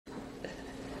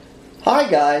Hi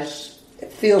guys,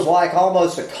 it feels like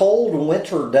almost a cold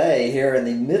winter day here in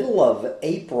the middle of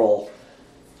April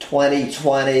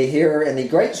 2020 here in the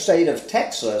great state of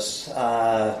Texas,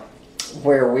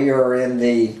 where we are in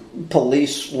the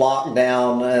police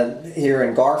lockdown here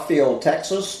in Garfield,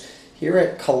 Texas, here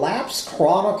at Collapse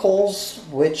Chronicles,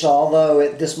 which although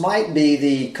this might be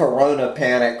the Corona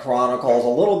Panic Chronicles, a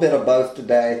little bit of both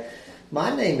today.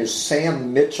 My name is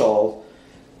Sam Mitchell,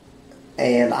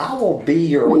 and I will be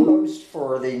your host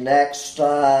for the next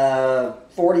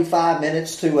 45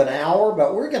 minutes to an hour,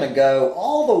 but we're going to go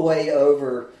all the way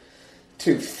over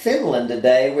to Finland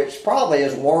today, which probably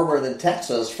is warmer than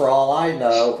Texas for all I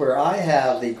know, where I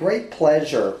have the great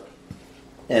pleasure,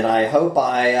 and I hope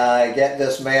I get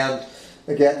this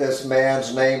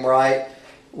man's name right.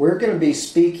 We're going to be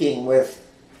speaking with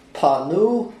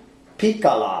Panu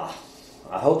Pihkala.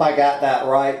 I hope I got that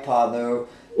right, Panu.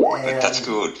 And that's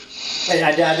good.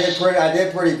 I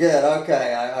did pretty good.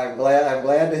 Okay, I'm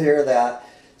glad to hear that.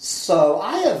 So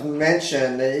I have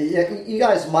mentioned, you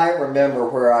guys might remember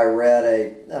where I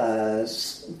read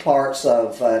parts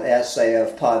of an essay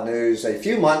of Panu's a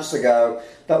few months ago,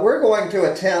 but we're going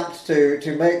to attempt to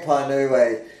make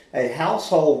Panu a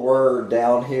household word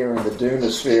down here in the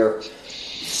Dunosphere.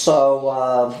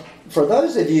 So for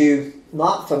those of you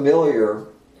not familiar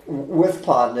with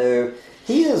Panu,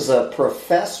 he is a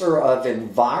professor of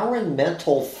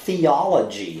environmental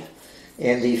theology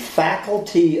in the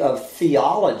Faculty of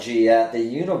Theology at the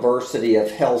University of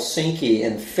Helsinki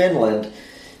in Finland.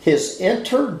 His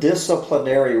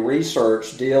interdisciplinary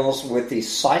research deals with the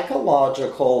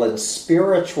psychological and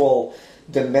spiritual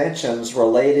dimensions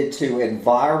related to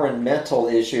environmental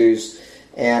issues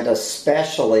and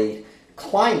especially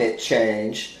climate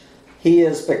change. He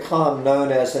has become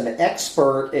known as an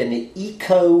expert in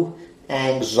eco-anxiety.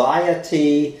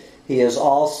 He is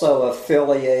also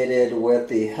affiliated with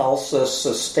the Helsis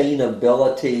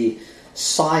Sustainability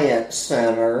Science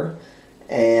Center,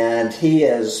 and he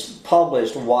has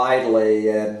published widely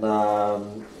in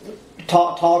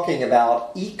talking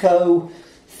about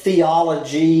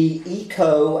eco-theology,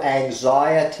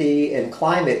 eco-anxiety, and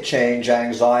climate change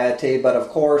anxiety. But of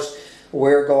course,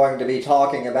 we're going to be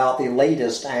talking about the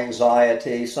latest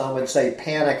anxiety, some would say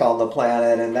panic on the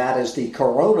planet, and that is the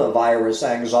coronavirus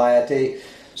anxiety.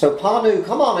 So Panu,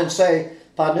 come on and say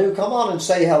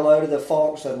hello to the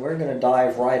folks, and we're going to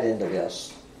dive right into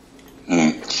this.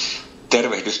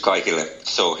 Tervehdys kaikille.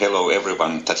 So hello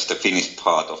everyone. That's the Finnish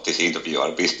part of this interview.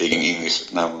 I'll be speaking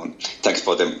English now. Thanks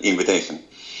for the invitation.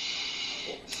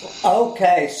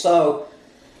 Okay, so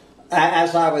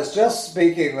as I was just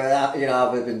speaking,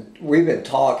 we've been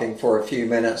talking for a few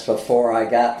minutes before I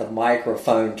got the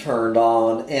microphone turned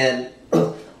on, and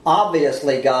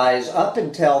obviously, guys, up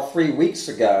until 3 weeks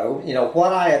ago,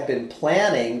 what I had been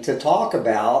planning to talk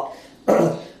about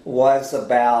was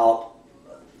about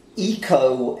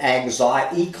ecological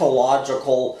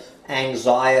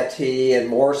anxiety, and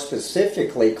more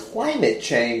specifically, climate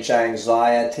change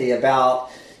anxiety, about,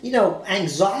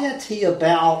 anxiety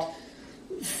about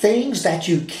things that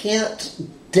you can't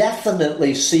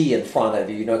definitely see in front of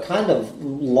you, kind of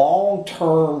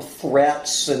long-term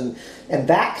threats and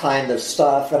that kind of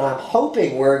stuff. And I'm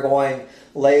hoping we're going,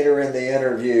 later in the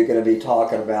interview, going to be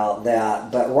talking about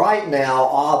that. But right now,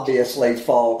 obviously,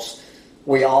 folks,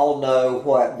 we all know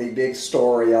what the big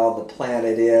story on the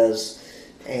planet is.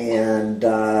 And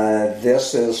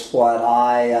this is what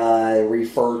I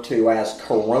refer to as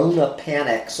Corona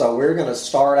Panic. So we're going to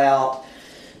start out,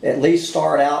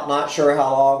 not sure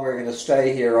how long we're going to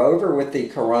stay here, over with the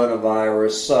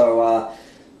coronavirus. So,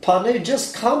 Panu,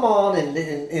 just come on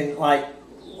and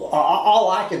all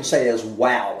I can say is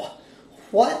wow.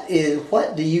 What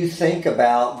do you think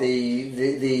about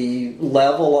the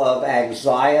level of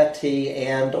anxiety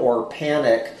and or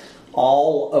panic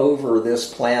all over this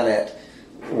planet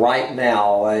right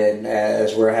now, and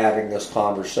as we're having this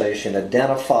conversation?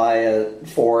 Identify it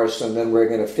for us, and then we're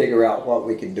going to figure out what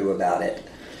we can do about it.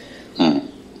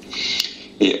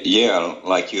 Yeah,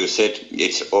 like you said,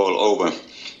 it's all over,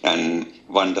 and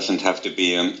one doesn't have to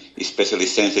be an especially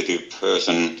sensitive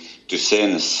person to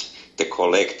sense the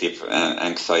collective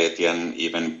anxiety and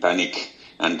even panic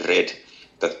and dread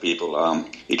that people are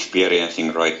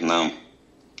experiencing right now.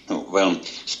 Well,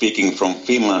 speaking from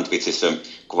Finland, which is a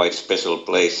quite special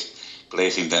place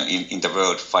in the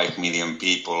world, 5 million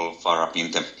people far up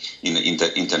in the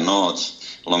north.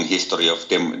 Long history of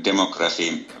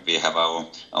democracy. We have our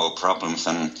problems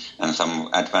and some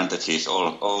advantages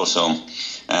also.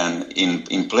 And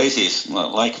in places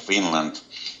like Finland,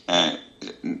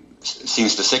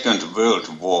 since the Second World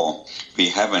War, we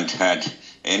haven't had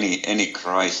any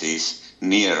crisis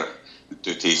near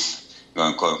to this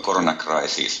corona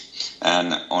crisis.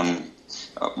 And on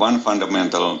one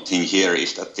fundamental thing here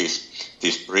is that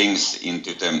this brings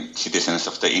into the citizens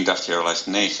of the industrialized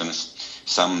nations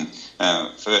some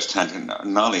first-hand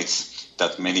knowledge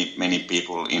that many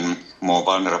people in more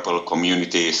vulnerable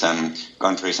communities and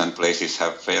countries and places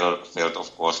have felt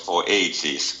of course, for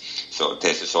ages. So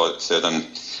there's a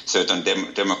certain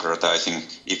democratizing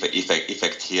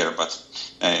effect here, but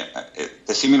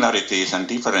the similarities and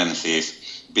differences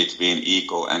between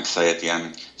eco-anxiety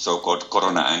and so-called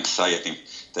corona anxiety,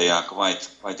 they are quite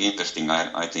interesting.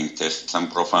 I think there's some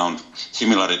profound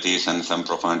similarities and some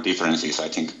profound differences, I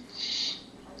think.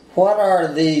 What are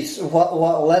these?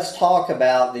 Let's talk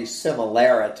about these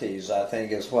similarities. I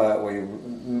think is what we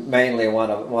mainly want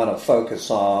to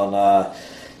focus on.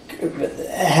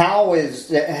 How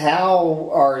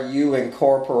are you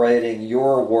incorporating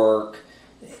your work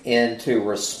into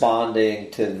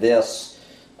responding to this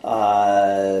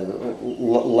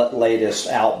latest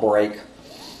outbreak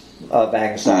of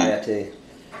anxiety?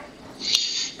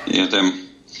 Yeah,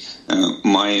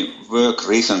 my work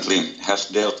recently has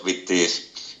dealt with these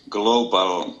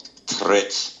global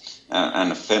threats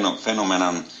and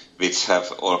phenomenon which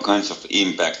have all kinds of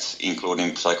impacts,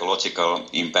 including psychological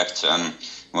impacts and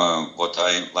what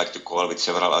I like to call with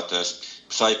several others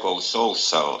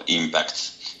psychosocial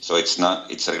impacts. So it's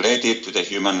related to the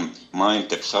human mind,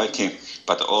 the psyche,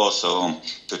 but also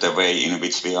to the way in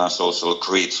which we are social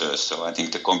creatures. So I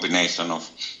think the combination of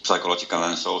psychological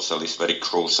and social is very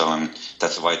crucial, and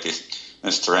that's why this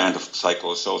strand of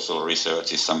psychosocial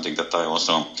research is something that I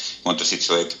also want to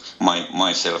situate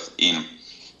myself in.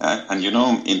 And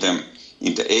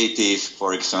in the 80s,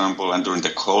 for example, and during the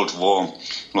Cold War,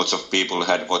 lots of people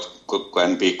had what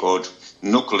can be called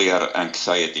nuclear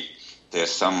anxiety.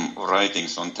 There's some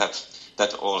writings on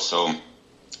that also,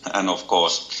 and of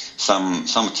course some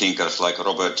thinkers like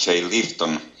Robert J.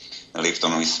 Lifton.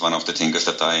 Lifton is one of the thinkers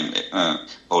that I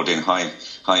hold in high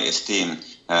esteem.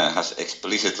 Has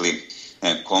explicitly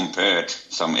compared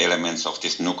some elements of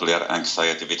this nuclear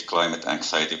anxiety with climate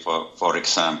anxiety, for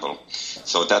example.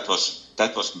 So that was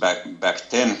back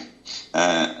then.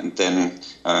 And then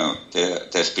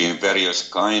there's been various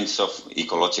kinds of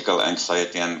ecological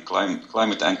anxiety and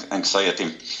climate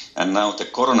anxiety. And now the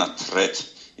corona threat,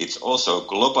 it's also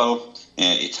global.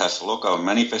 It has local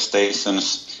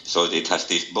manifestations, so it has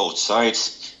these both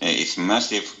sides. It's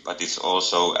massive, but it's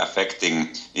also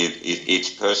affecting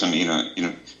each person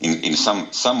in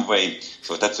some way.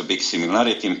 So that's a big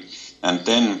similarity. And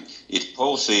then it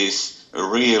poses a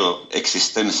real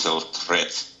existential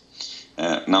threat.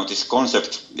 Now this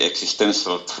concept,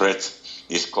 existential threat,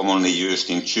 is commonly used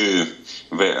in two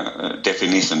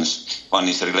definitions. One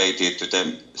is related to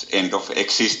the end of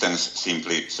existence,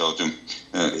 simply, so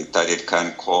that it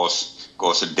can cause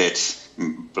death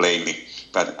plainly.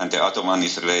 And the other one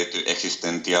is related to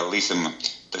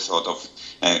existentialism, the sort of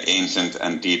ancient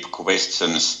and deep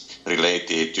questions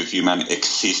related to human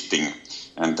existing.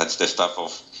 And that's the stuff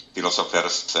of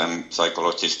philosophers and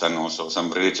psychologists and also some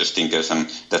religious thinkers, and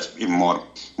that's more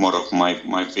of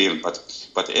my field.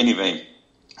 But anyway,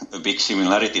 a big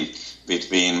similarity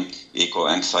between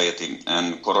eco-anxiety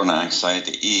and corona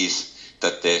anxiety is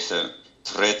that there's a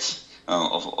threat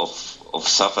of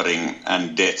suffering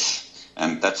and death.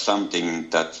 And that's something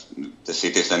that the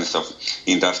citizens of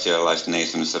industrialized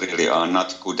nations really are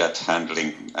not good at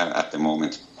handling at the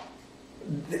moment.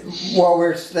 Well,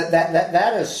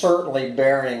 that is certainly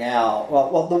bearing out.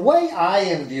 Well, the way I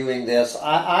am viewing this,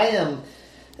 I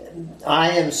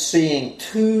am seeing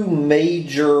two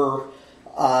major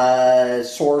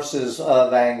sources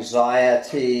of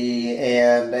anxiety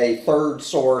and a third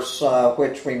source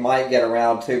which we might get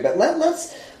around to. But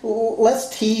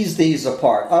let's tease these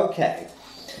apart. Okay.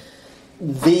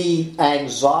 The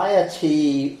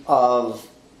anxiety of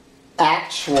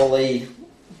actually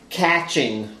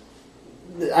catching,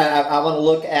 I want to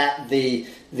look at the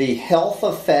health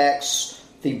effects,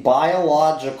 the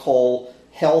biological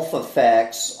health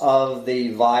effects of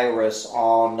the virus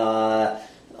on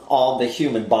the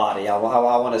human body. I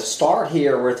want to start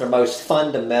here with the most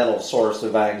fundamental source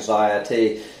of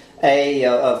anxiety.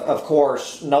 Of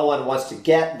course, no one wants to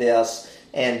get this,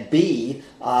 and B,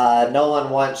 no one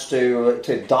wants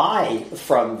to die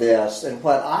from this. And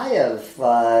what I have,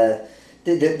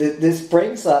 this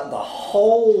brings up the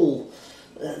whole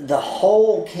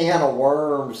can of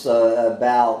worms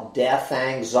about death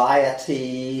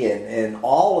anxiety and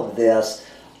all of this.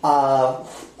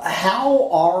 How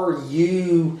are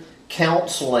you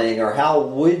counseling, or how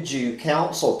would you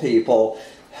counsel people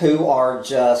who are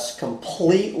just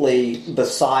completely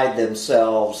beside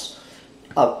themselves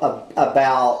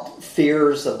about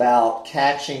fears about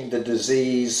catching the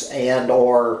disease and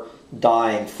or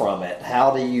dying from it?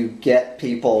 How do you get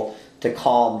people to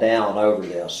calm down over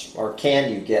this, or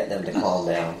can you get them to calm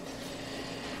down?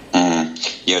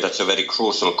 Yeah, that's a very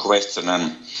crucial question,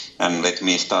 and let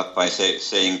me start by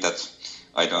saying that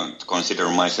I don't consider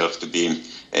myself to be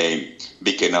a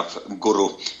big enough guru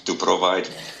to provide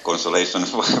consolation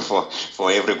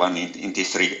for everyone in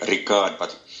this regard,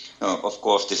 but of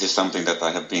course this is something that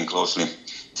I have been closely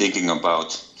thinking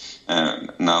about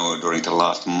now during the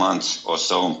last months or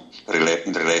so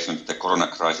in relation to the corona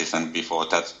crisis, and before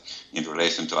that in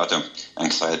relation to other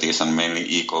anxieties and mainly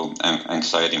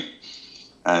eco-anxiety.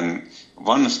 And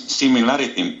one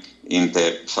similarity in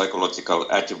the psychological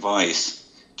advice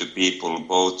to people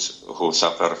both who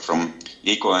suffer from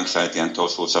eco-anxiety and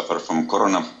those who suffer from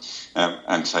corona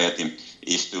anxiety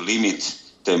is to limit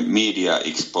the media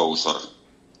exposure.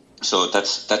 So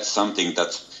that's something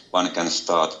that one can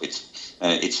start with.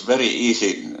 It's very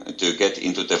easy to get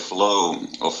into the flow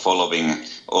of following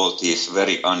all these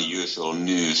very unusual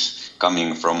news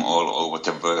coming from all over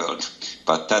the world,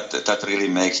 but that really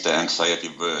makes the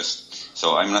anxiety worse.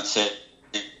 So I'm not saying,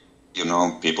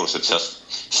 people should just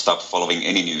stop following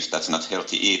any news. That's not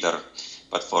healthy either.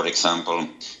 But for example,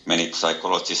 many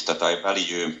psychologists that I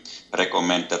value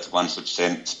recommend that one should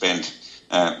spend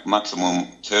maximum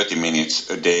 30 minutes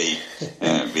a day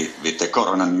with the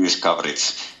corona news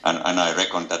coverage, and I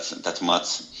reckon that's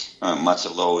much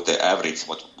below the average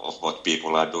of what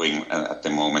people are doing at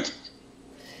the moment.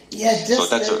 Yeah,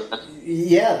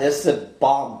 this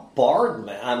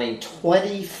bombardment. I mean,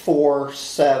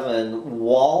 24/7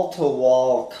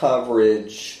 wall-to-wall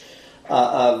coverage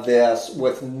of this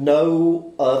with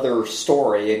no other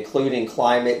story, including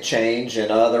climate change and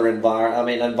other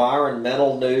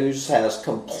environmental news has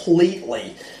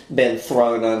completely been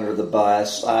thrown under the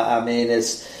bus.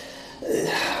 It's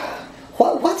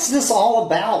what's this all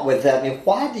about with that? I mean,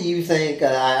 why do you think?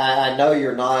 I know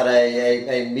you're not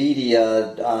a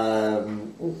media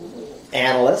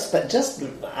analyst, but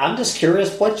I'm just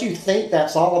curious what you think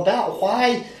that's all about.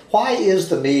 Why is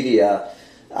the media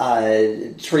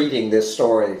treating this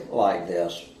story like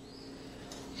this?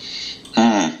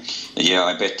 Yeah,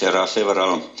 I bet there are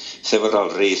several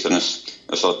reasons.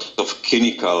 A sort of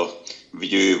cynical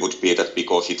view would be that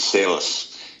because it sells,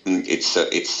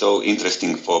 it's so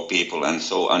interesting for people and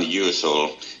so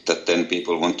unusual that then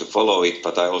people want to follow it.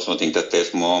 But I also think that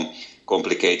there's more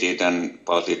complicated and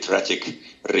partly tragic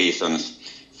reasons.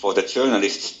 For the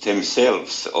journalists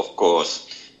themselves, of course,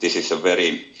 this is a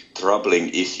very troubling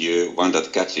issue, one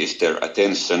that catches their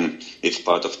attention. It's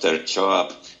part of their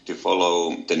job to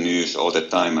follow the news all the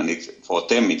time, and for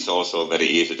them it's also very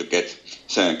easy to get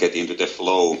into the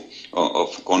flow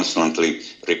of constantly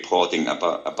reporting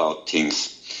about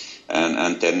things.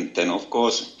 And then of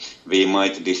course we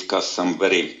might discuss some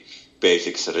very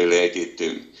basics related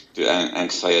to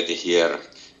anxiety here.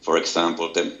 For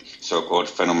example, the so-called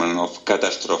phenomenon of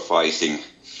catastrophizing,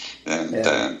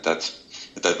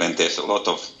 that when there's a lot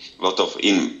of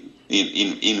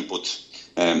input,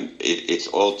 it's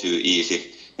all too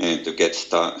easy to get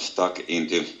stuck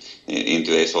into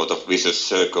a sort of vicious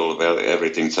circle where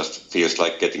everything just feels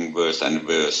like getting worse and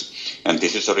worse. And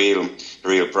this is a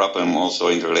real problem also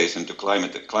in relation to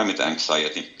climate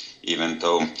anxiety, even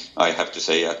though I have to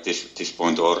say at this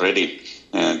point already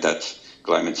that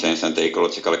climate change and the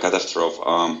ecological catastrophe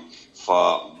are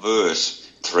far worse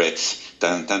threats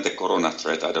than the corona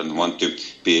threat. I don't want to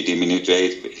be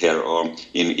diminutive here or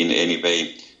in any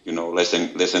way,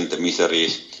 lessen the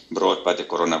miseries brought by the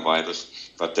coronavirus,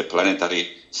 but the planetary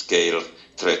scale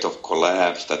threat of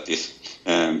collapse that this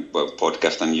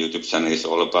podcast and YouTube channel is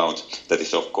all about, that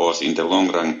is of course in the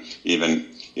long run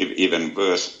even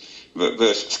worse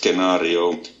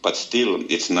scenario, but still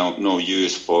it's no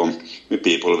use for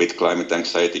people with climate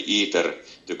anxiety either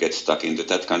to get stuck into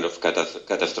that kind of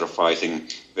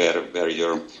catastrophizing where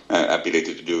your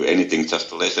ability to do anything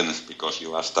just lessens because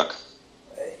you are stuck.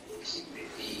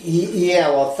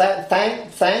 Yeah, well,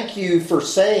 thank you for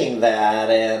saying that.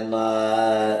 And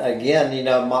again,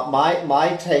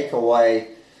 my takeaway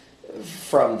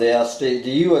from this. Do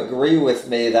you agree with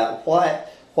me that what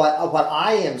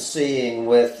I am seeing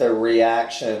with the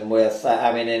reaction with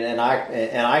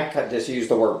I could just use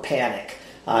the word panic.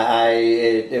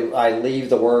 I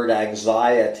leave the word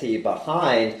anxiety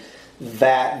behind.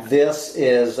 That this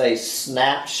is a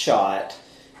snapshot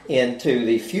into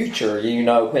the future,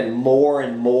 when more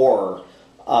and more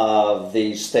of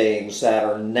these things that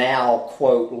are now,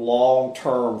 quote,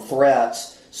 long-term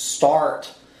threats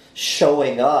start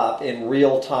showing up in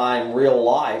real time, real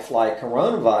life, like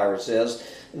coronavirus is,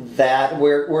 that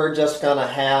we're just going to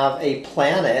have a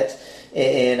planet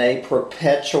in a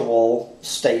perpetual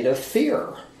state of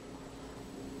fear.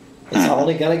 It's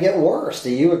only going to get worse. Do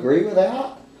you agree with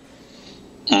that?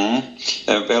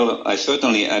 Well, I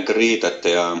certainly agree that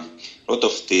there are a lot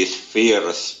of these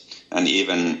fears, and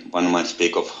even one might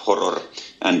speak of horror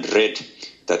and dread,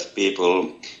 that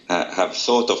people have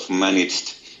sort of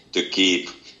managed to keep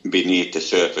beneath the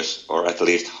surface, or at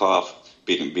least half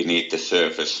beneath the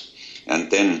surface.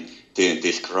 And then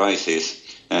this crisis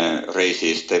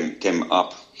raises them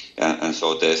up, and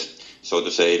so there's, so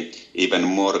to say, even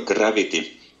more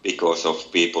gravity because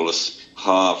of people's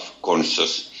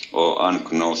half-conscious or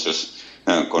unconscious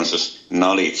conscious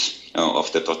knowledge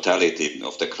of the totality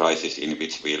of the crisis in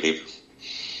which we live.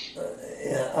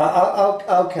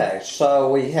 Okay,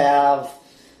 so we have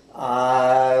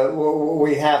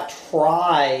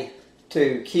tried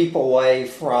to keep away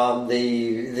from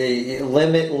the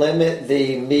limit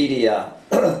the media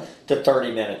to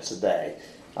 30 minutes a day.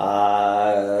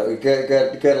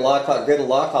 Good luck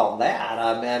on that.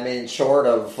 I mean, short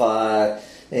of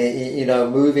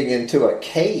moving into a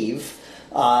cave,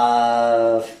 you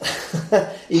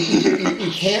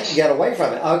can't get away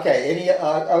from it.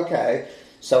 Okay.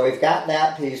 So we've got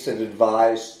that piece of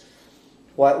advice.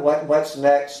 What's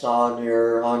next on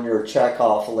your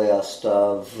checkoff list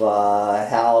of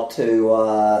how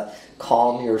to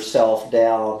calm yourself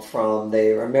down from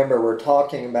the? Remember, we're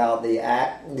talking about the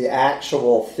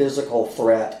actual physical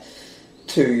threat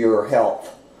to your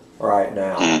health right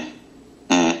now.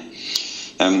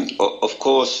 Of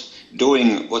course,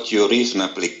 doing what you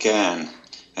reasonably can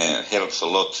helps a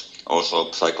lot,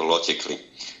 also psychologically.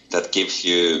 That gives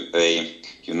you a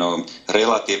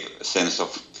relative sense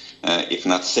of, if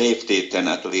not safety, then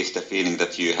at least a feeling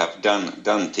that you have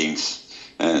done things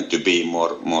to be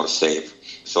more safe.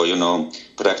 So,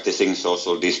 practicing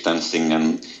social distancing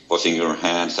and washing your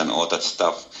hands and all that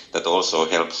stuff, that also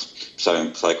helps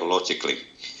psychologically.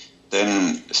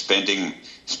 Then spending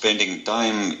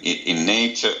time in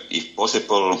nature, if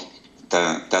possible,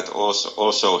 that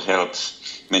also helps.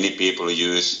 Many people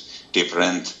use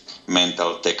different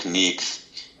mental techniques.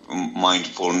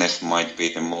 Mindfulness might be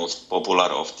the most popular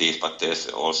of these, but there's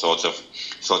all sorts of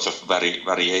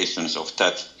variations of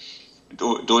that.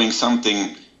 Doing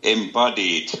something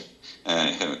embodied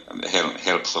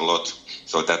helps a lot.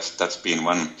 So that's been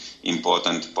one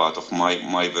important part of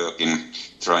my work in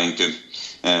trying to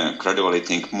gradually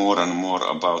think more and more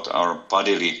about our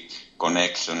bodily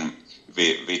connection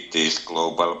with these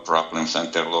global problems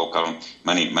and their local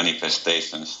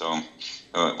manifestations. So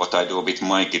what I do with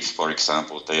my kids, for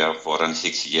example, they are 4 and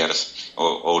 6 years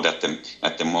old at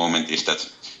the moment, is that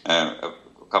a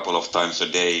couple of times a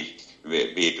day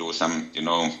we do some,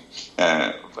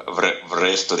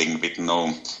 wrestling with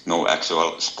no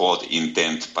actual sport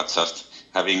intent, but just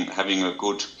having a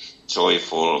good,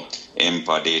 joyful,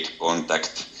 embodied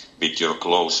contact with your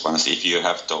close ones, if you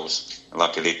have those.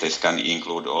 Luckily, this can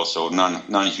include also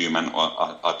non-human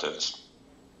or others.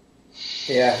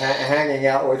 Yeah, hanging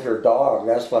out with your dog.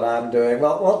 That's what I'm doing.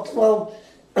 Well.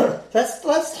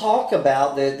 Let's talk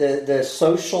about the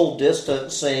social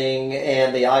distancing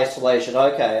and the isolation.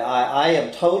 Okay, I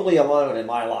am totally alone in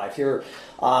my life.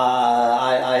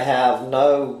 I have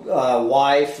no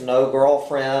wife, no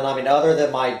girlfriend. I mean, other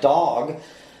than my dog,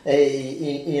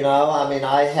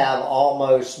 I have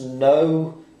almost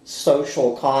no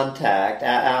social contact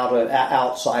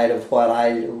outside of what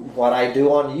I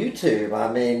do on YouTube.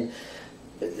 I mean,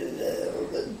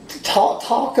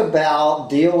 talk about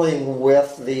dealing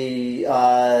with the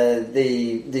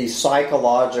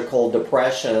psychological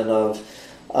depression of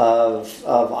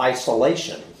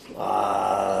isolation,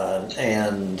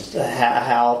 and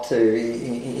how to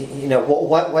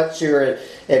what's your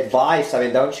advice? I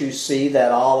mean, don't you see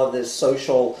that all of this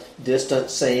social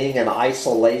distancing and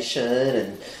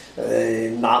isolation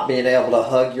and not being able to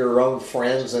hug your own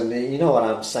friends, and you know what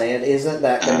I'm saying, isn't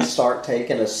that going to start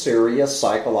taking a serious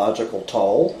psychological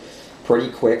toll pretty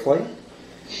quickly?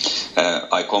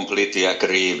 I completely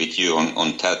agree with you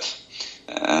on that,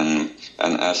 and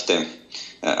as the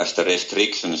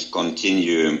restrictions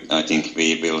continue, I think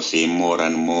we will see more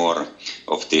and more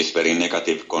of these very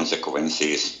negative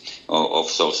consequences of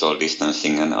social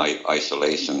distancing and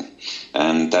isolation,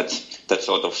 and that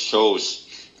sort of shows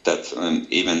that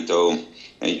even though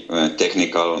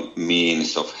technical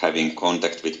means of having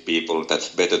contact with people, that's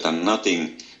better than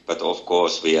nothing, but of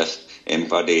course we as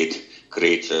embodied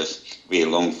creatures, we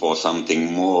long for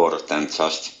something more than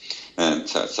just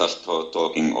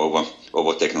talking over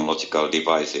technological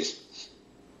devices.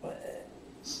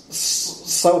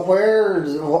 So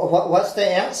what's the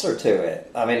answer to it?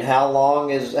 I mean, how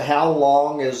long is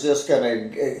this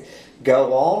going to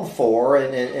go on for?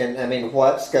 And I mean,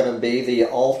 what's going to be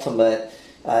the ultimate?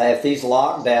 If these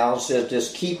lockdowns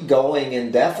just keep going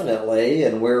indefinitely,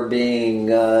 and we're being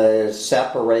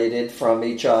separated from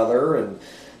each other, and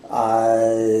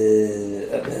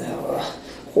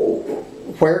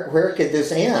where could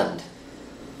this end?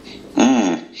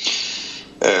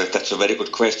 That's a very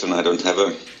good question. I don't have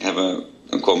a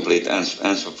complete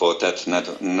answer for that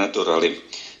naturally.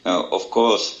 Of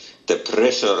course, the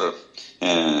pressure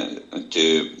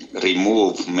to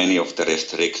remove many of the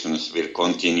restrictions will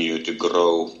continue to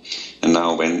grow. And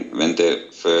now when the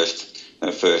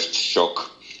first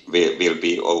shock will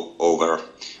be over,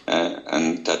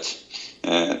 and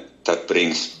that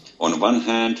brings on one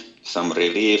hand some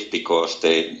relief because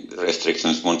the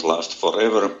restrictions won't last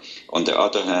forever. On the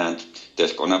other hand,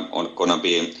 there's gonna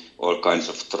be all kinds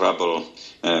of trouble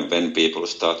when people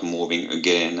start moving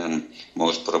again, and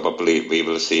most probably we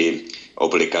will see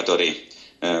obligatory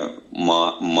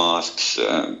masks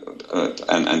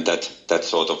and that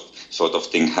sort of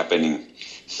thing happening.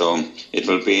 So it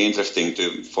will be interesting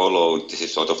to follow. This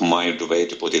is sort of mild way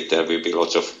to put it. There will be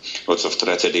lots of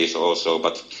tragedies also,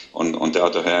 but on the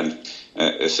other hand,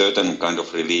 a certain kind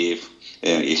of relief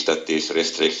is that these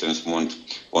restrictions won't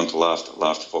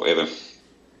last forever.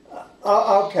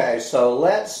 Okay, so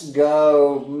let's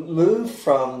move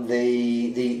from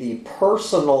the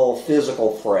personal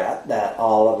physical threat that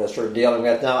all of us are dealing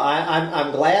with. Now,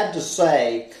 I'm glad to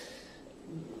say,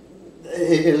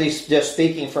 at least just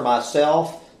speaking for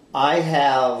myself, I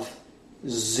have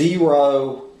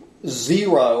zero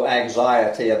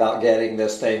anxiety about getting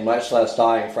this thing, much less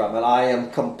dying from it. I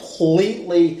am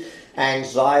completely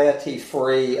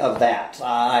anxiety-free of that.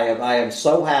 I am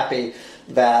so happy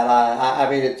that I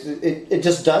mean it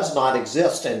just does not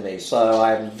exist in me. So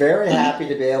I'm very happy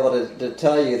to be able to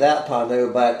tell you that,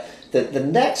 Panu. But the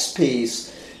next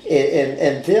piece,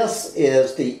 and this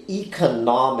is the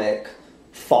economic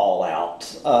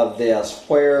fallout of this,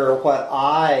 where what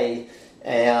I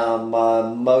am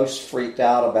most freaked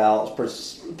out about,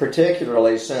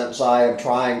 particularly since I am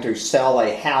trying to sell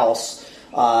a house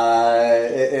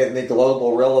in the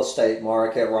global real estate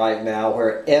market right now,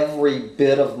 where every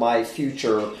bit of my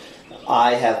future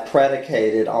I have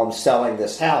predicated on selling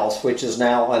this house, which is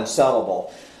now unsellable.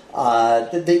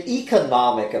 The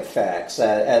economic effects,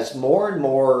 as more and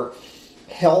more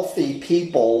healthy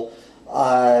people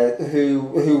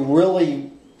who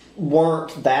really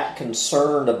weren't that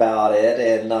concerned about it,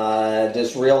 and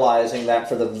just realizing that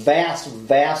for the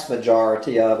vast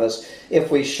majority of us,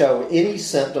 if we show any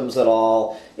symptoms at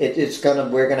all,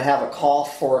 we're gonna have a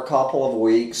cough for a couple of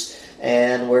weeks,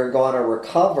 and we're going to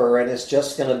recover, and it's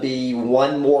just going to be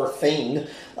one more thing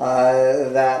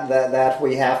that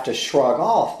we have to shrug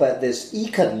off. But this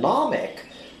economic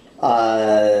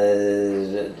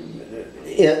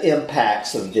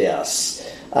impacts of this.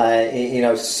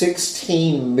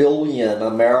 16 million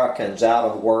Americans out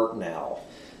of work now,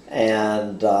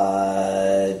 and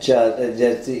the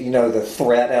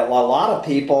threat. A lot of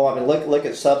people. I mean, look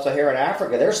at sub-Saharan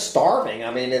Africa. They're starving.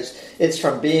 I mean, it's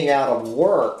from being out of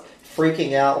work,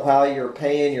 freaking out how you're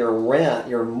paying your rent,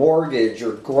 your mortgage,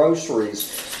 your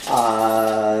groceries.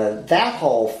 That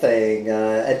whole thing.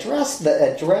 Address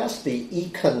the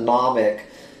economic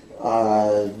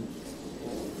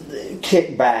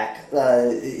kickback,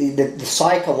 the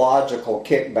psychological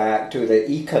kickback to the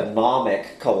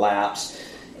economic collapse,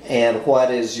 and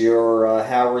what is your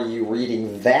how are you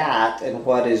reading that, and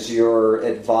what is your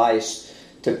advice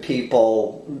to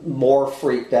people more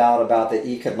freaked out about the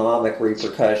economic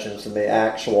repercussions than the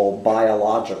actual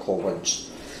biological ones?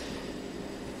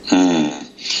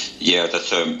 Yeah,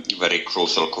 that's a very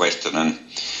crucial question, and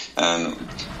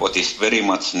what is very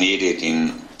much needed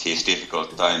in these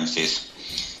difficult times is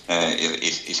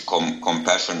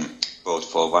compassion, both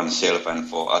for oneself and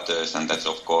for others, and that's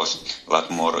of course a lot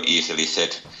more easily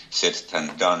said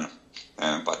than done.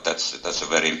 But that's a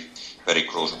very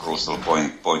crucial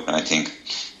point I think.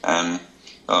 And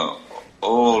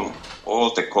all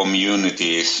the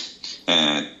communities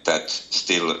that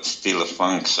still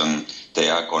function, they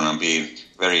are gonna be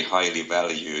very highly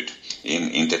valued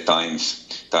in the times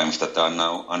that are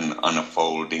now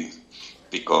unfolding.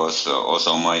 Because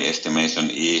also my estimation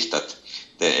is that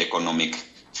the economic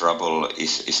trouble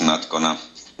is not gonna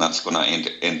end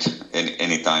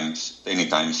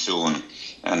anytime soon,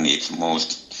 and it's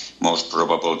most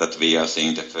probable that we are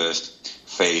seeing the first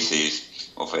phases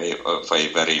of a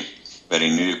very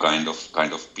new kind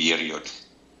of period,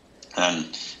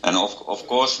 and of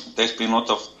course there's been a lot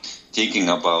of thinking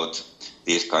about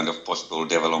these kind of possible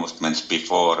developments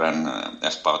before, and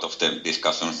as part of the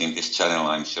discussions in this channel,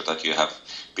 I'm sure that you have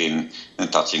been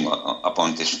touching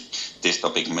upon this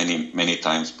topic many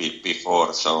times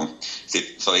before. So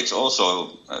it's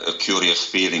also a curious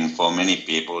feeling for many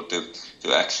people to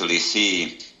actually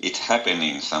see it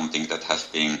happening, something that has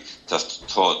been just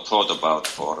thought about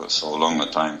for so long a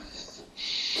time.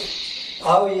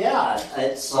 Oh yeah,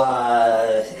 it's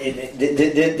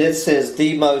this is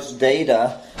the most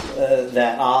data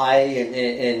that I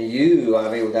and you, I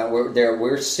mean, that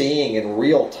we're seeing in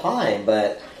real time.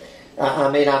 But I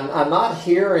mean, I'm not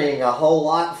hearing a whole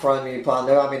lot from you,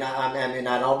 Panu. I mean,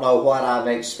 I don't know what I'm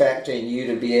expecting you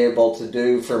to be able to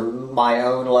do from my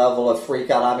own level of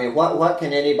freak out. I mean, what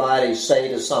can anybody say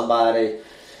to somebody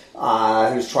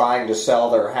who's trying to sell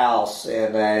their house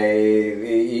in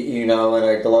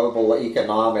a global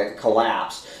economic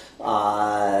collapse?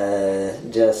 I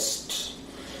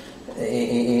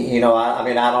mean,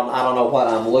 I don't know what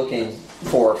I'm looking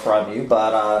for from you,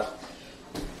 but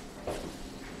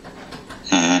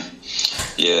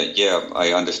yeah,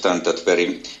 I understand that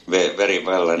very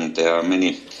well, and there are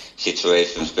many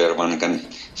situations where one can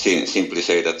simply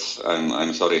say that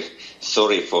I'm sorry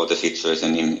for the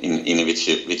situation in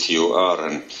which you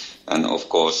are, and of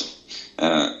course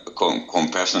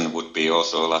compassion would be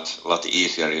also a lot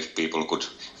easier if people could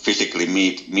physically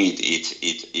meet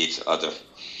each other.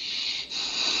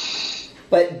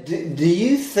 But do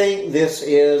you think this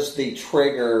is the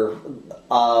trigger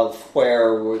of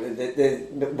where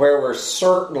we're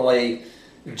certainly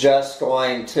just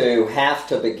going to have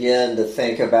to begin to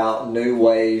think about new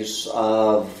ways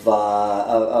of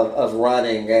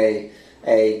running a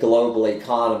global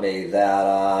economy?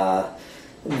 That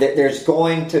there's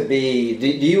going to be. Do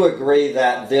you agree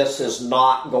that this is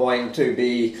not going to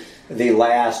be the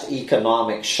last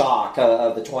economic shock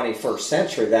of the 21st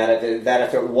century? That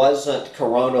if it wasn't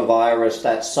coronavirus,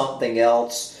 that something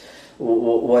else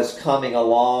was coming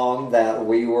along that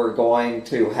we were going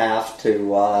to have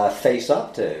to face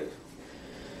up to?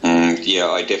 Yeah,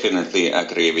 I definitely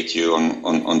agree with you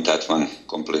on that one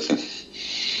completely.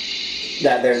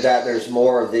 That there's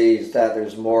more of these. That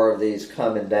there's more of these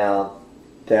coming down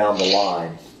the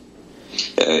line.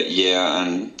 Yeah,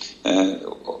 and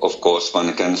of course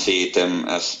one can see them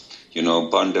as,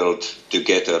 bundled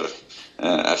together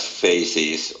as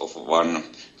phases of one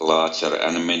larger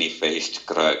and many-faced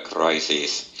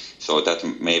crisis. So that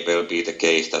may well be the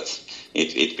case that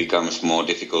it becomes more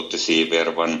difficult to see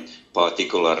where one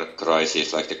particular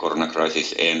crisis, like the corona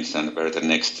crisis, ends and where the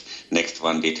next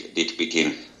one did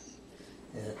begin.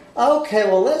 Okay,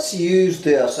 well, let's use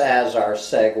this as our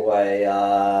segue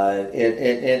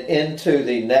into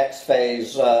the next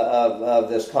phase of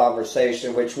this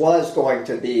conversation, which was going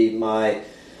to be my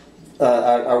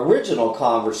original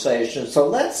conversation. So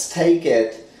let's take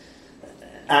it.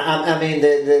 I mean,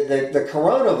 the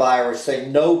coronavirus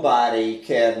thing, nobody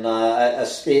can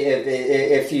escape.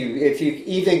 If you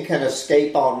even can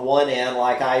escape on one end,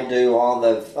 like I do on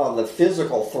the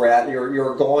physical threat,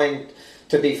 you're going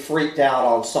to be freaked out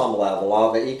on some level.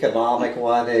 On the economic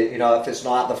one, if it's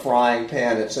not the frying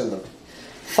pan, it's in the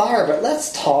fire. But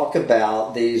let's talk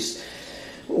about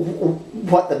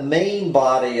what the main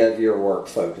body of your work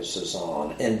focuses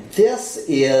on. And this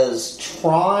is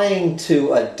trying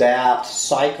to adapt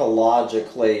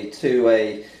psychologically to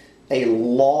a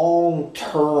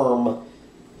long-term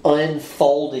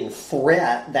unfolding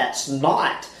threat that's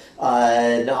not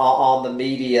on the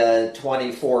media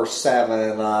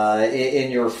 24/7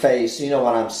 in your face. You know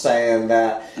what I'm saying?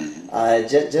 That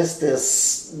just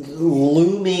this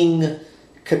looming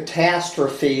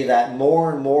catastrophe that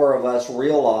more and more of us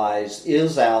realize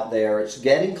is out there. It's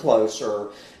getting closer,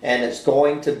 and it's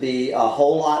going to be a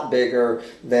whole lot bigger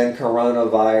than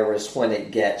coronavirus when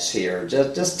it gets here.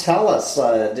 Just tell us,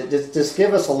 just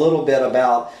give us a little bit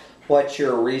about what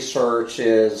your research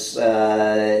is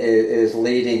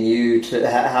leading you to,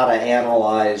 how to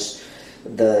analyze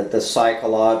the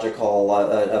psychological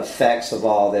effects of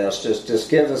all this. Just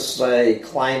give us a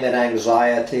climate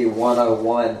anxiety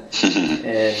 101 and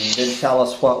then tell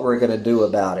us what we're going to do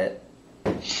about it.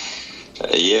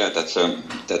 Yeah, that's a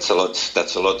lot.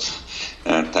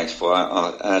 Thanks for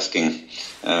asking.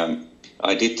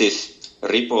 I did this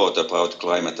report about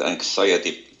climate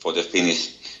anxiety for the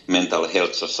Finnish Mental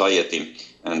Health Society,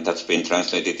 and that's been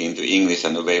translated into English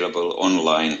and available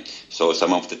online. So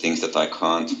some of the things that I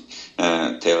can't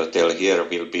tell here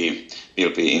will be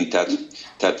in that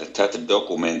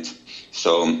document.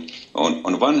 So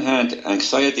on one hand,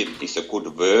 anxiety is a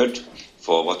good word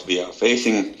for what we are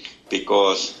facing,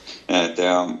 because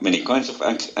there are many kinds of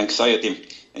anxiety.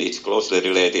 it's closely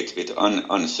related with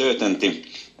uncertainty,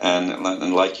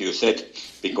 and like you said,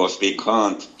 because we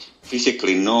can't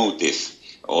physically notice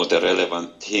all the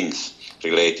relevant things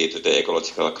related to the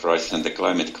ecological crisis and the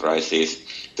climate crisis,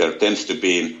 there tends to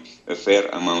be a fair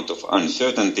amount of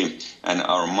uncertainty, and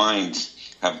our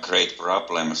minds have great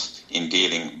problems in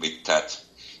dealing with that.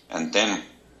 And then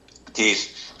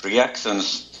these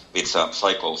reactions, which are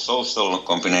psychosocial,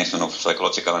 combination of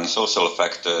psychological and social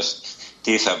factors,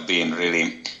 these have been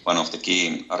really one of the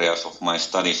key areas of my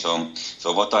study. So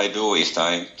what I do is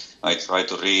I try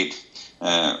to read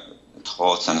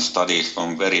thoughts and studies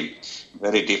from very,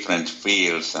 very different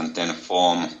fields, and then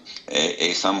form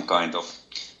some kind of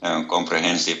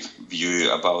comprehensive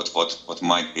view about what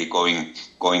might be going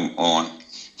on.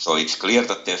 So it's clear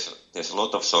that there's a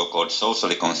lot of so-called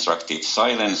socially constructed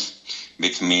silence,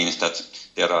 which means that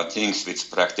there are things which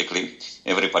practically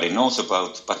everybody knows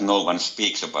about, but no one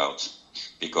speaks about,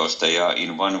 because they are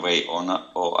in one way or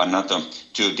another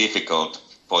too difficult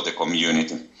for the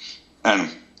community.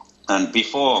 And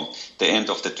before the end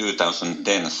of the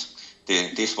 2010s,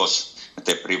 this was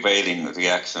the prevailing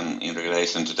reaction in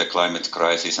relation to the climate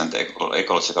crisis and the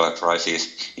ecological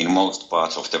crisis in most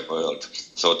parts of the world.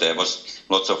 So there was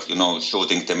lots of,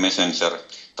 shooting the messenger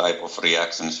type of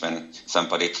reactions when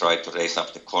somebody tried to raise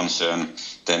up the concern.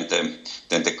 Then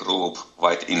the group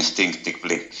quite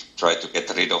instinctively tried to get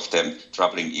rid of the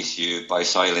troubling issue by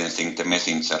silencing the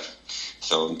messenger.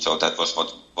 So that was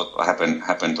what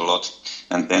happened a lot.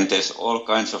 And then there's all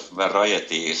kinds of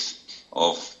varieties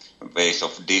of ways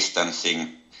of distancing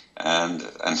and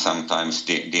sometimes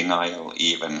denial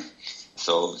even.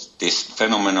 So this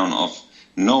phenomenon of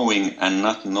knowing and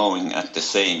not knowing at the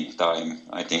same time,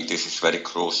 I think this is very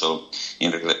crucial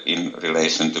in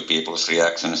relation to people's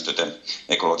reactions to the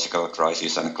ecological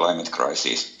crisis and climate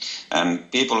crisis. And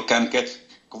people can get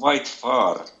quite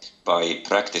far by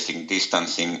practicing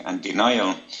distancing and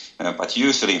denial, but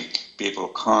usually people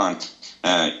can't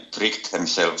trick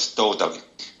themselves totally.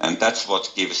 And that's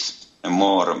what gives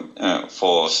more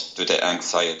force to the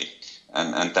anxiety.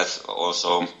 And that's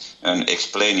also an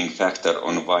explaining factor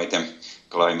on why the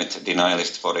climate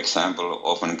denialists, for example,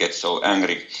 often get so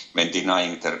angry when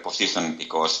denying their position,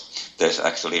 because there's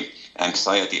actually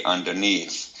anxiety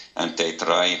underneath, and they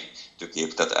try to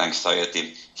keep that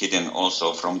anxiety hidden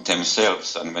also from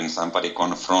themselves. And when somebody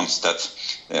confronts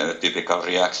that, typical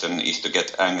reaction is to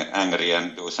get angry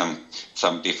and do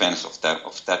some defense of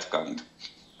that kind.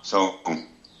 So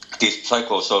these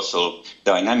psychosocial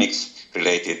dynamics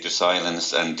related to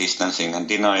silence and distancing and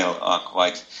denial are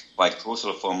quite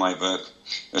crucial for my work.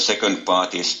 The second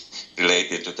part is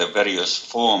related to the various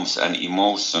forms and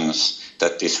emotions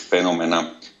that this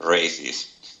phenomena raises.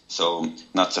 So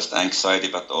not just anxiety,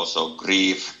 but also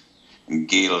grief,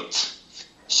 guilt,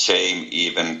 shame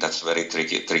even, that's very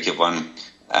tricky one,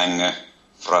 anger,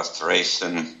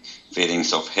 frustration,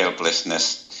 feelings of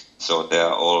helplessness. So there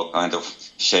are all kind of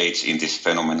shades in this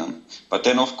phenomenon. But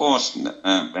then, of course,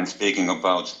 when speaking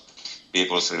about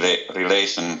people's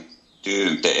relation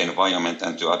to the environment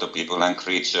and to other people and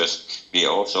creatures, we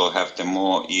also have the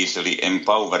more easily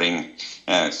empowering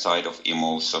side of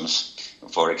emotions.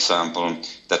 For example,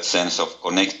 that sense of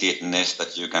connectedness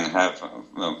that you can have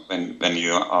when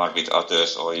you are with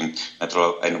others or in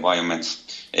natural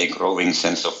environments, a growing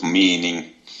sense of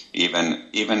meaning, even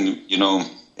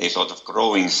a sort of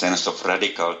growing sense of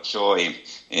radical joy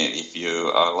if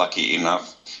you are lucky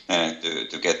enough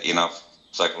to get enough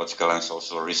psychological and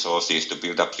social resources to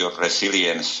build up your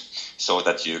resilience so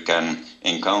that you can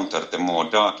encounter the more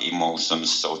dark emotions.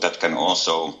 So that can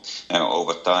also,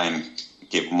 over time,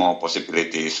 give more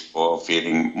possibilities for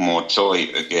feeling more joy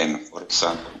again, for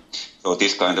example. So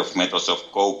this kind of methods of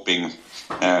coping,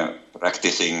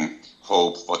 practicing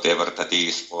hope, whatever that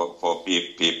is for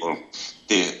people,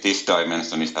 this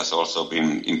dimension has also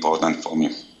been important for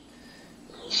me.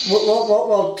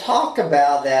 We'll talk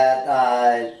about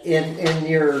that in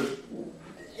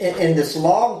this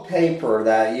long paper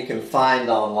that you can find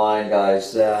online,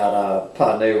 guys, that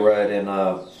Panu wrote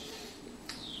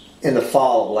in the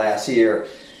fall of last year.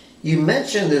 You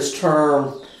mentioned this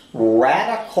term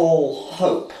radical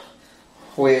hope,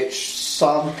 which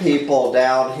some people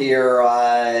down here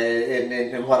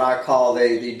in what I call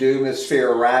the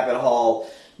doomosphere rabbit hole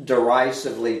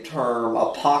derisively term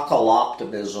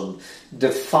apocalypticism.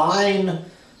 Define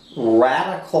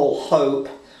radical hope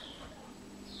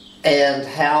and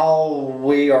how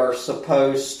we are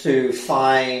supposed to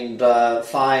find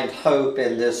hope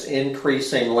in this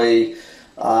increasingly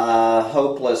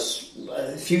hopeless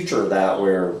future that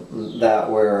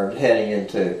we're heading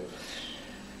into.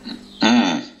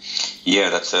 Yeah,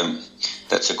 that's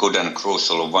a good and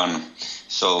crucial one.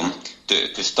 So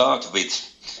to start with,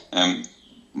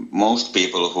 most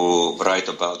people who write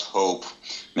about hope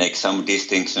make some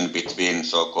distinction between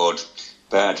so-called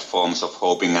bad forms of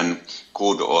hoping and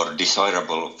good or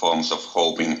desirable forms of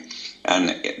hoping.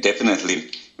 And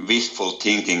definitely wishful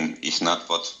thinking is not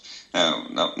what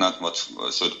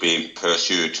should be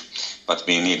pursued, but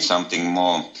we need something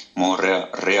more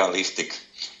realistic.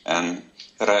 And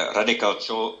radical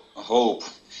hope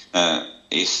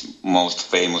is most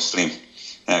famously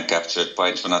captured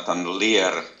by Jonathan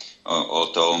Lear,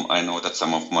 although I know that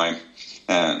some of my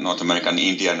North American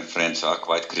Indian friends are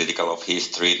quite critical of his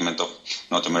treatment of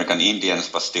North American Indians,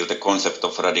 but still the concept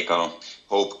of radical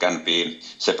hope can be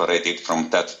separated from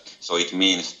that. So it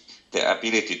means the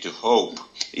ability to hope,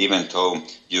 even though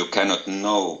you cannot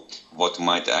know what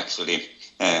might actually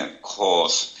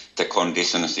cause the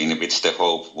conditions in which the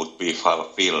hope would be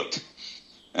fulfilled.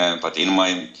 But in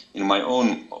my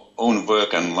own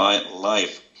work and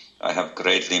life, I have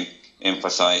greatly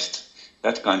emphasized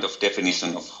that kind of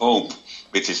definition of hope,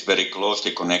 which is very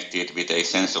closely connected with a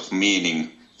sense of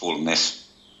meaningfulness.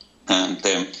 And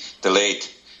the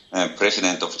late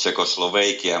president of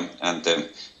Czechoslovakia and the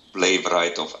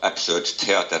playwright of absurd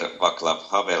theater, Václav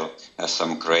Havel, has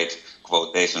some great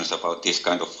quotations about this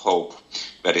kind of hope,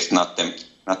 where it's not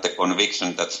the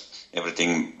conviction that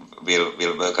everything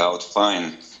will work out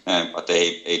fine, but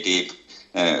a deep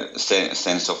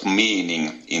sense of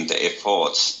meaning in the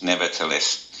efforts,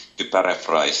 nevertheless, to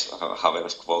paraphrase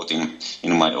Havel's quoting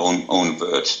in my own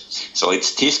words. So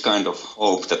it's this kind of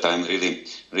hope that I'm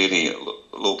really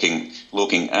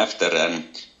looking after, and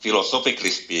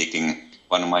philosophically speaking,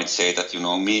 one might say that,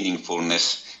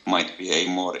 meaningfulness might be a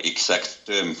more exact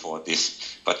term for this,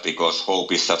 but because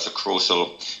hope is such a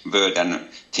crucial word and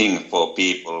thing for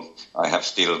people, I have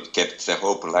still kept the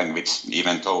hope language,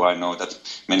 even though I know that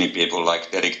many people like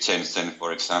Derek Jensen,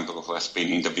 for example, who has been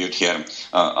interviewed here,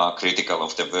 are critical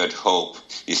of the word hope,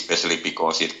 especially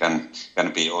because it can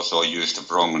be also used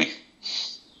wrongly.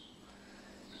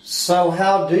 So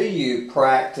how do you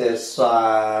practice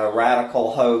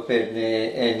radical hope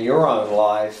in your own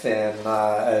life and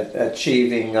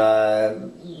achieving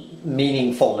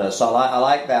meaningfulness? I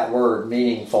like that word,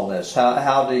 meaningfulness.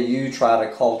 How do you try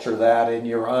to culture that in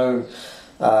your own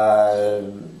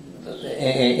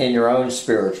in your own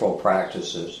spiritual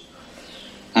practices?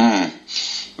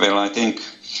 Well, I think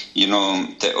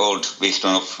the old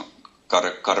wisdom of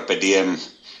carpe diem,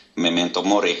 memento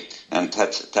mori, and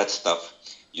that stuff.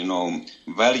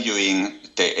 Valuing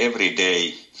the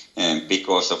everyday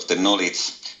because of the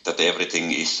knowledge that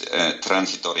everything is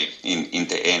transitory in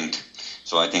the end.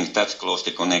 So I think that's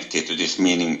closely connected to this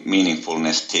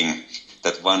meaningfulness thing,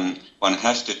 that one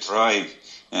has to try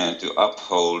to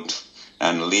uphold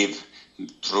and live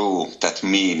through that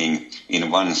meaning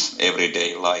in one's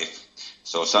everyday life.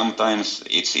 So sometimes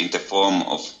it's in the form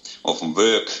of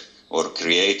work or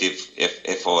creative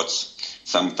efforts.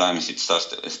 Sometimes it's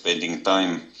just spending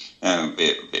time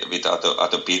with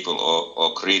other people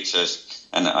or creatures.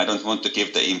 And I don't want to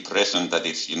give the impression that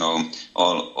it's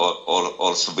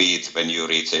all sweet when you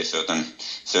reach a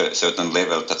certain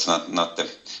level. That's not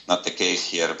the case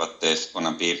here. But there's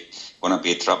gonna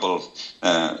be trouble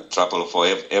for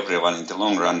everyone in the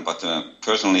long run. But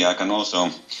personally, I can also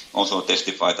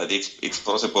testify that it's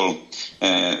possible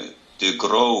to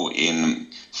grow in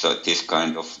this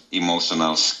kind of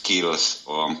emotional skills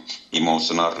or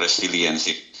emotional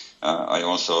resiliency. I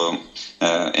also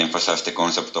emphasize the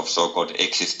concept of so-called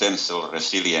existential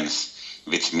resilience,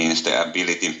 which means the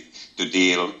ability to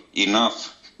deal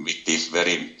enough with these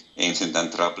very ancient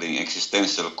and troubling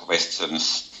existential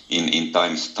questions in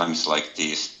times like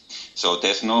these. So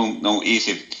there's no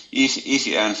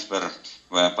easy answer,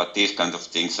 but these kind of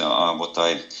things are what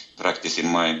I practice in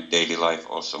my daily life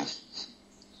also.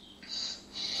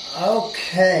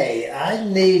 Okay, I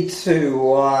need to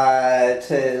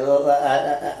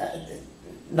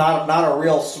not a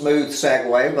real smooth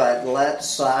segue, but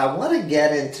I want to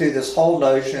get into this whole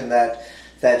notion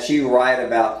that you write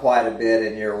about quite a bit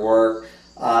in your work,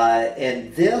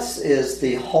 and this is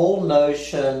the whole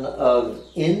notion of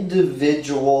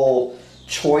individual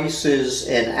choices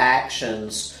and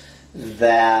actions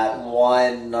that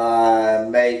one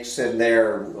makes in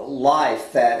their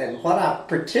life. And what I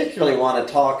particularly want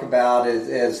to talk about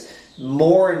is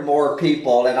more and more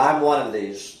people, and I'm one of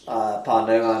these,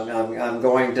 Panu, I'm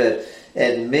going to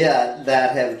admit,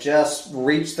 that have just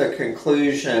reached the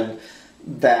conclusion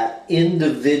that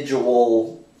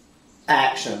individual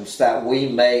actions that we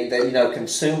make, that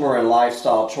consumer and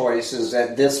lifestyle choices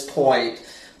at this point,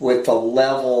 with the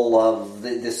level of the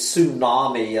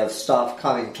tsunami of stuff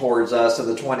coming towards us in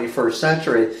the 21st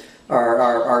century,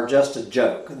 are just a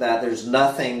joke, that there's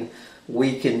nothing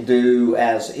we can do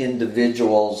as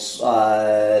individuals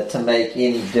to make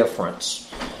any difference.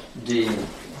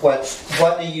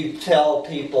 What do you tell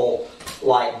people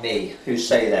like me who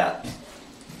say that?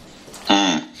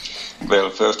 Well,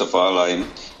 first of all, I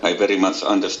very much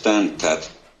understand that,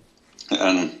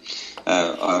 and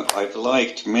I've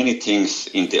liked many things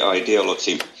in the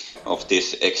ideology of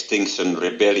this Extinction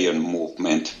Rebellion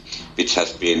movement, which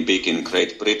has been big in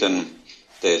Great Britain.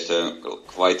 There's a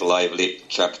quite lively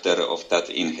chapter of that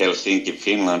in Helsinki,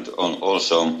 Finland.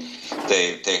 Also,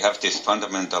 they have this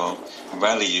fundamental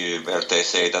value where they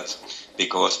say that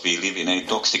because we live in a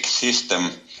toxic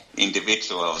system,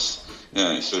 individuals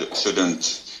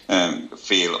shouldn't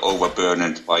feel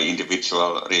overburdened by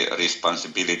individual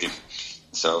responsibility.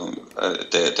 So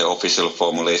the official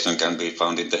formulation can be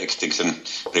found in the Extinction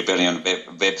Rebellion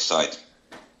website.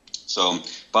 So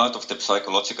part of the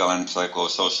psychological and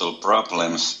psychosocial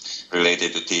problems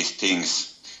related to these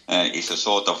things is a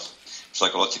sort of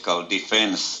psychological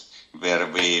defense where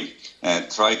we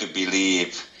try to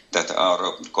believe that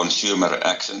our consumer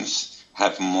actions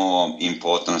have more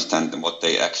importance than what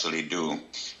they actually do.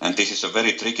 And this is a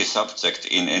very tricky subject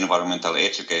in environmental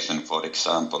education, for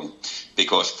example,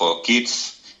 because for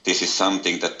kids, this is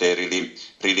something that they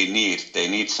really need. They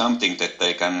need something that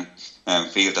they can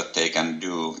feel that they can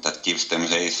do, that gives them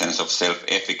a sense of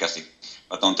self-efficacy.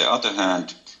 But on the other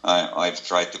hand, I've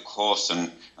tried to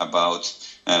caution about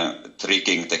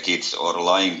tricking the kids or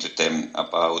lying to them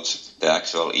about the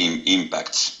actual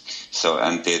impacts. So,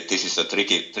 and this is a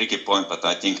tricky point, but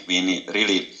I think we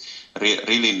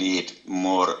really need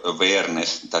more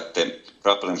awareness that the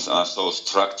problems are so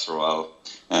structural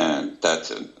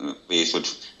that we should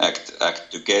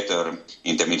act together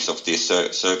in the midst of these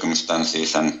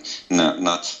circumstances and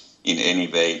not in any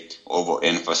way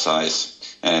overemphasize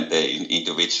the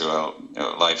individual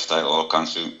lifestyle or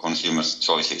consumers'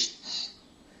 choices.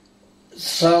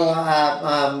 So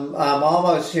I'm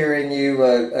almost hearing you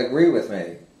agree with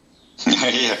me.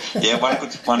 yeah,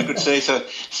 one could say so,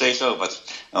 but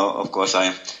of course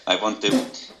I want to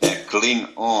cling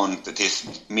on to this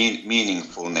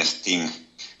meaningfulness thing.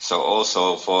 So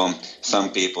also for some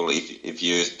people, if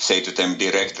you say to them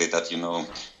directly that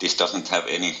this doesn't have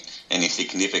any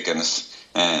significance,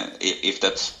 if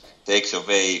that takes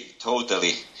away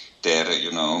totally their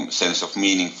sense of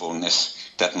meaningfulness,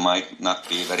 that might not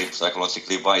be very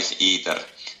psychologically wise either.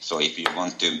 So if you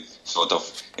want to sort of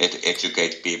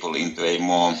educate people into a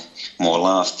more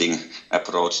lasting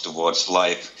approach towards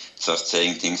life, just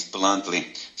saying things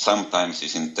bluntly sometimes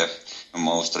isn't the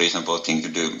most reasonable thing to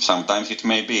do. Sometimes it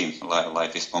may be.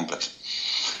 Life is complex.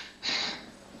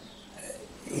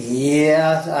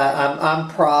 Yeah, I'm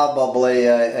probably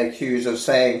accused of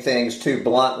saying things too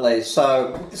bluntly.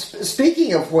 So,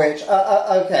 speaking of which,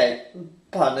 okay,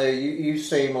 Panu, you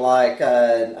seem like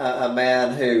a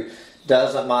man who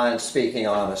doesn't mind speaking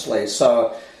honestly.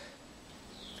 So,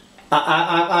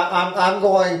 I'm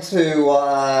going to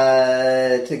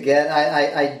get.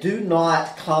 I do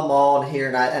not come on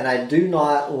here, and I do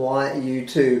not want you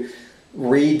to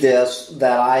read this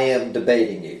that I am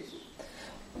debating you.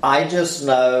 I just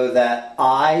know that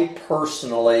I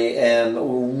personally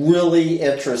am really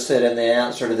interested in the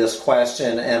answer to this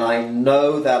question, and I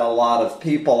know that a lot of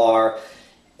people are.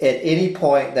 At any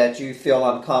point that you feel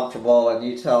uncomfortable and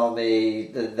you tell me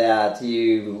that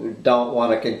you don't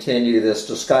want to continue this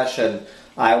discussion,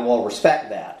 I will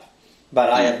respect that. But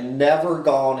I have never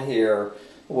gone here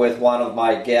with one of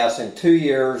my guests. In 2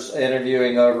 years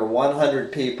interviewing over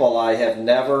 100 people, I have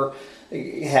never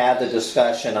had the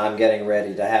discussion I'm getting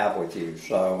ready to have with you.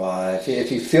 So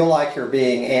if you feel like you're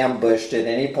being ambushed at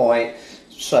any point,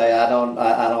 say I don't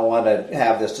want to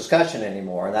have this discussion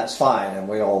anymore, and that's fine, and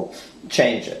we'll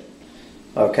change it.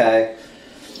 Okay.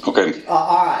 Okay.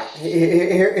 All right.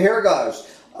 Here goes.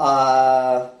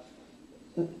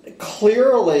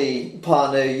 Clearly,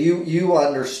 Panu, you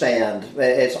understand.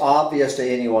 It's obvious to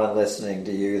anyone listening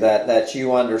to you that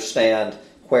you understand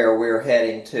where we're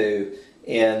heading to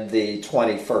in the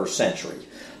 21st century.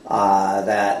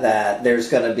 That there's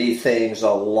going to be things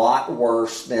a lot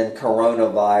worse than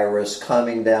coronavirus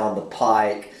coming down the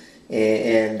pike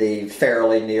in the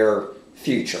fairly near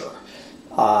future.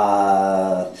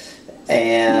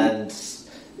 And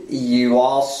you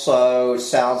also,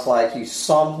 sounds like you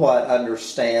somewhat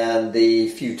understand the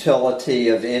futility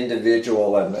of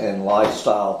individual and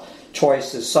lifestyle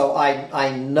choices. So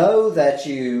I know that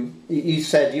you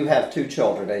said you have 2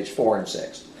 children, age 4 and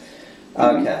 6.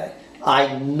 Okay.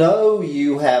 I know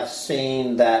you have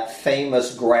seen that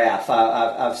famous graph.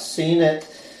 I've seen it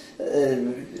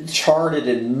charted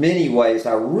in many ways.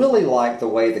 I really like the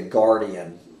way the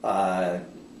Guardian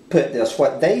put this.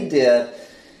 What they did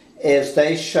is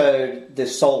they showed the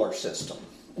solar system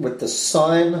with the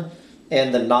sun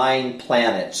and the 9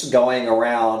 planets going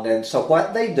around. And so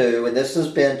what they do, and this has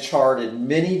been charted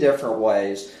many different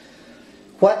ways,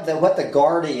 what the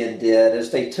Guardian did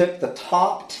is they took the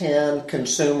top 10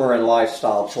 consumer and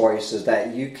lifestyle choices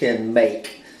that you can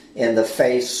make in the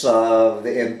face of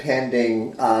the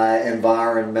impending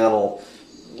environmental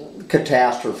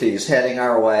catastrophes heading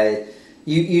our way.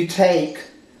 You take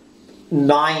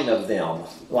 9 of them,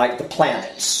 like the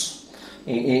planets,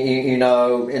 you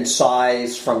know, in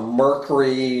size from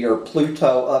Mercury or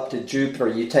Pluto up to Jupiter.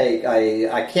 You take,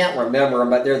 I can't remember them,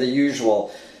 but they're the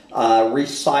usual.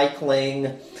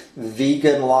 Recycling,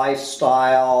 vegan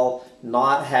lifestyle,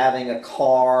 not having a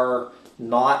car,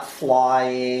 not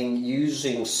flying,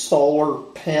 using solar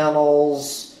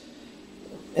panels,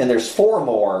 and there's 4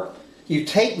 more. You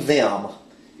take them,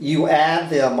 you add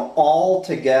them all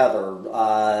together,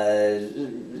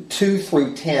 2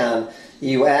 through 10,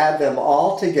 you add them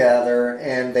all together,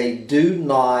 and they do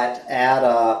not add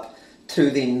up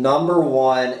to the number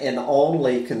 1 and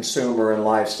only consumer and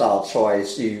lifestyle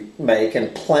choice you make.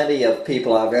 And plenty of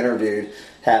people I've interviewed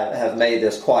have made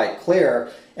this quite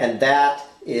clear, and that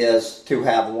is to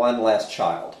have 1 less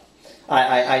child.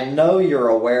 I know you're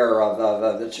aware of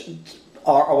the...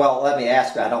 Well, let me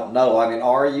ask you, I don't know. I mean,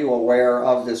 are you aware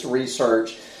of this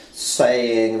research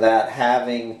saying that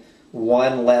having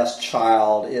 1 less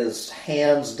child is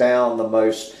hands down the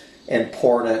most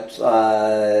important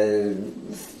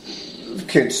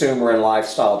consumer and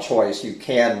lifestyle choice you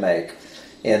can make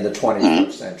in the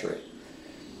 21st century?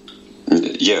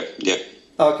 Yeah.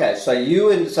 Okay, so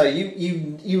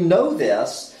you know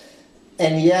this,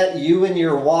 and yet you and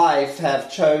your wife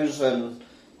have chosen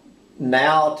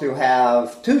now to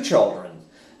have 2 children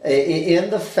in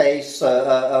the face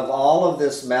of all of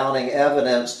this mounting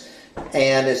evidence.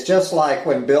 And it's just like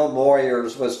when Bill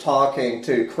Moyers was talking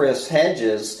to Chris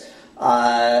Hedges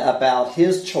about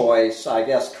his choice. I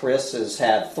guess Chris has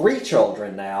had 3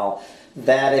 children now.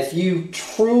 That if you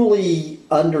truly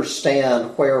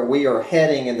understand where we are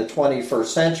heading in the 21st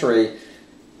century,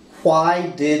 why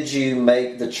did you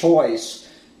make the choice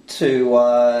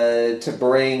to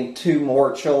bring 2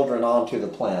 more children onto the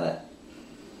planet?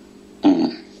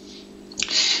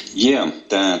 Yeah,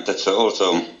 that's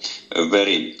also a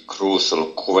very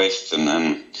crucial question,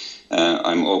 and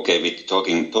I'm okay with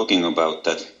talking about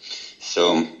that.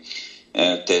 So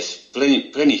there's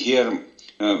plenty here.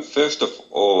 First of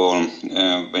all,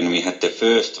 when we had the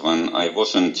first one, I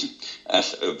wasn't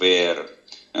as aware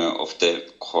of the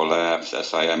collapse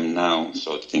as I am now,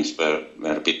 so things were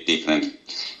a bit different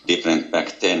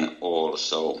back then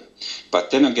also.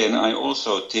 But then again, I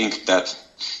also think that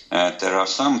there are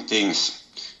some things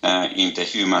in the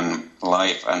human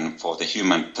life and for the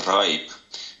human tribe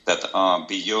that are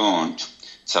beyond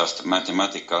just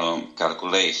mathematical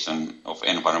calculation of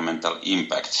environmental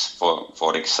impacts.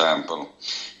 For example,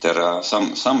 there are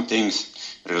some things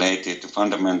related to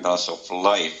fundamentals of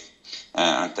life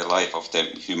and the life of the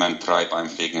human tribe. I'm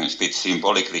thinking a bit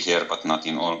symbolically here, but not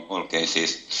in all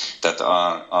cases, that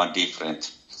are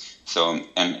different. So,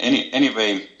 and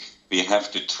anyway, we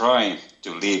have to try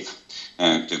to live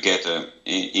together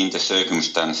in the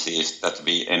circumstances that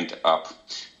we end up.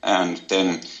 And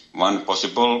then one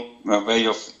possible way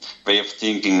of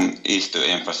thinking is to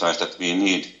emphasize that we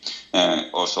need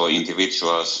also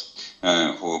individuals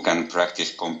who can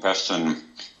practice compassion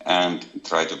and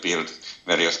try to build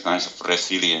various kinds of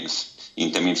resilience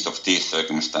in the midst of these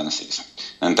circumstances.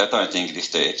 And that, I think, is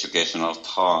the educational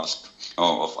task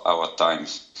of our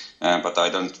times. But I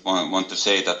don't want to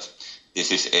say that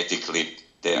this is ethically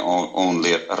the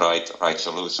only right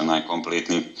solution. I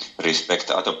completely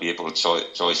respect other people's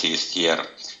choices here,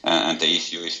 and the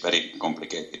issue is very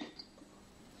complicated.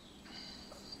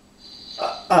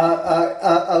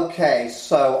 Okay,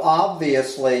 so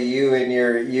obviously you and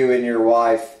your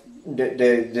wife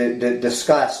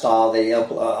discussed all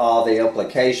the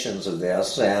implications of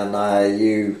this, and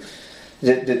you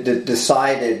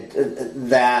decided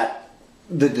that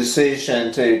the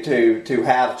decision to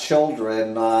have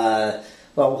children. I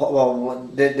don't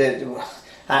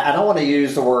want to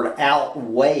use the word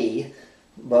outweigh,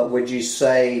 but would you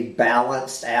say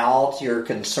balanced out your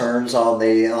concerns on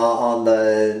the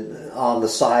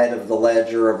side of the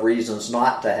ledger of reasons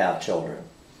not to have children?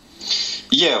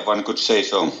 Yeah, one could say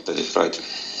so. That is right.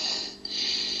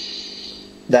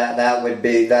 That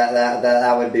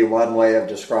would be one way of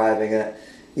describing it.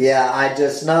 Yeah, I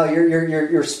just know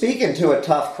you're speaking to a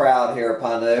tough crowd here,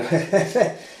 Panu.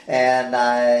 and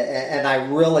I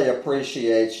really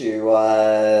appreciate you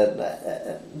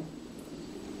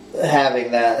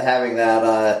having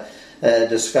that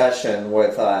discussion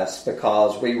with us,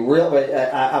 because we really,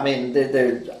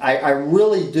 I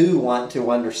really do want to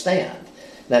understand.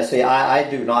 Now, see, I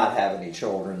do not have any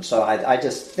children, so I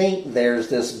just think there's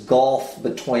this gulf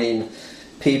between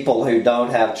people who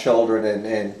don't have children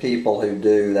and people who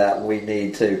do, that we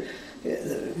need to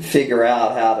figure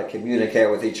out how to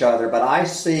communicate with each other. But I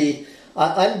see,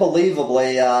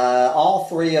 unbelievably, all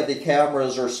three of the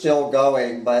cameras are still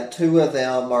going, but two of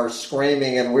them are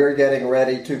screaming, and we're getting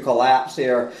ready to collapse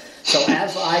here. So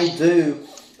as I do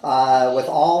with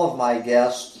all of my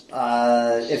guests,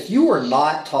 if you were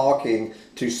not talking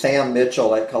to Sam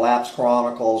Mitchell at Collapse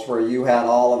Chronicles, where you had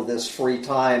all of this free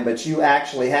time, but you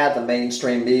actually had the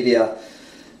mainstream media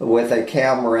with a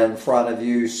camera in front of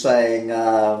you saying,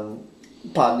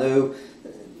 Panu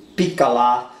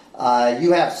Pihkala,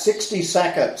 you have 60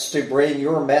 seconds to bring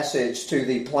your message to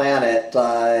the planet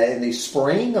in the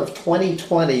spring of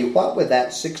 2020. What would that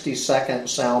 60-second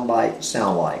soundbite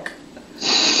sound like?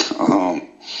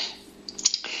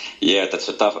 Yeah, that's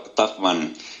a tough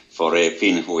one for a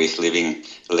Finn who is living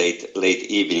late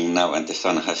evening now and the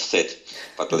sun has set.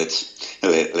 But let's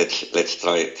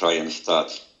try and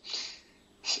start.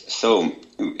 So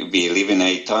we live in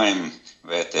a time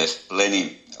where there's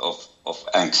plenty of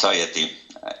anxiety,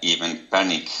 even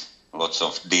panic, lots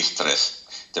of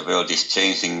distress. The world is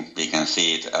changing. We can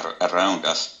see it around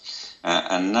us,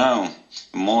 and now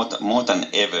more than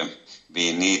ever,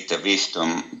 we need the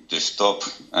wisdom to stop,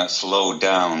 slow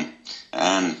down,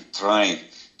 and try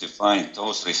to find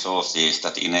those resources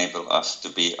that enable us to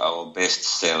be our best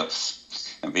selves.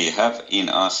 We have in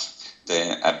us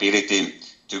the ability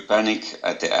to panic,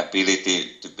 the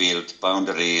ability to build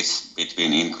boundaries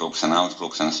between in-groups and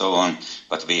out-groups and so on,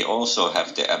 but we also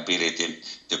have the ability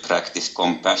to practice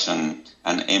compassion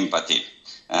and empathy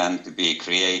and to be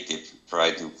creative,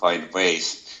 try to find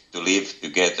ways to live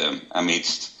together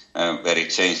amidst very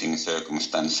changing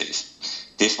circumstances.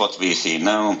 This, what we see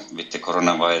now with the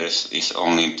coronavirus, is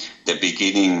only the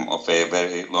beginning of a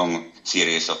very long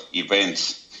series of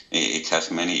events. It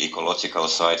has many ecological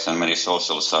sides and many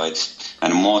social sides,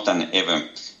 and more than ever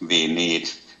we need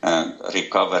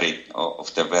recovery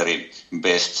of the very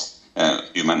best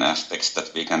human aspects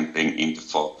that we can bring into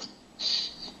focus.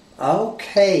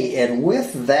 Okay, and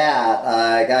with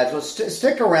that, guys, let's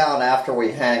stick around after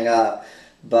we hang up.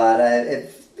 But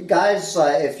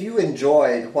if you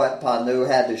enjoyed what Panu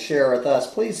had to share with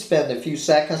us, please spend a few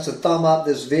seconds to thumb up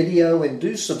this video and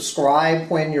do subscribe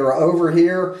when you're over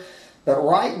here. But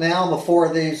right now, before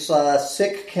these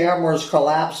sick cameras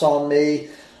collapse on me,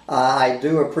 I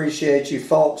do appreciate you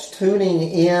folks tuning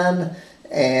in.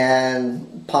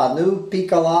 And Panu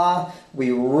Pihkala, we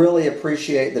really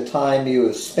appreciate the time you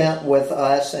have spent with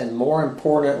us, and more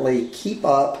importantly, keep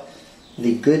up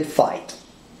the good fight.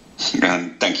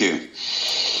 Thank you.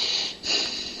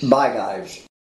 Bye, guys.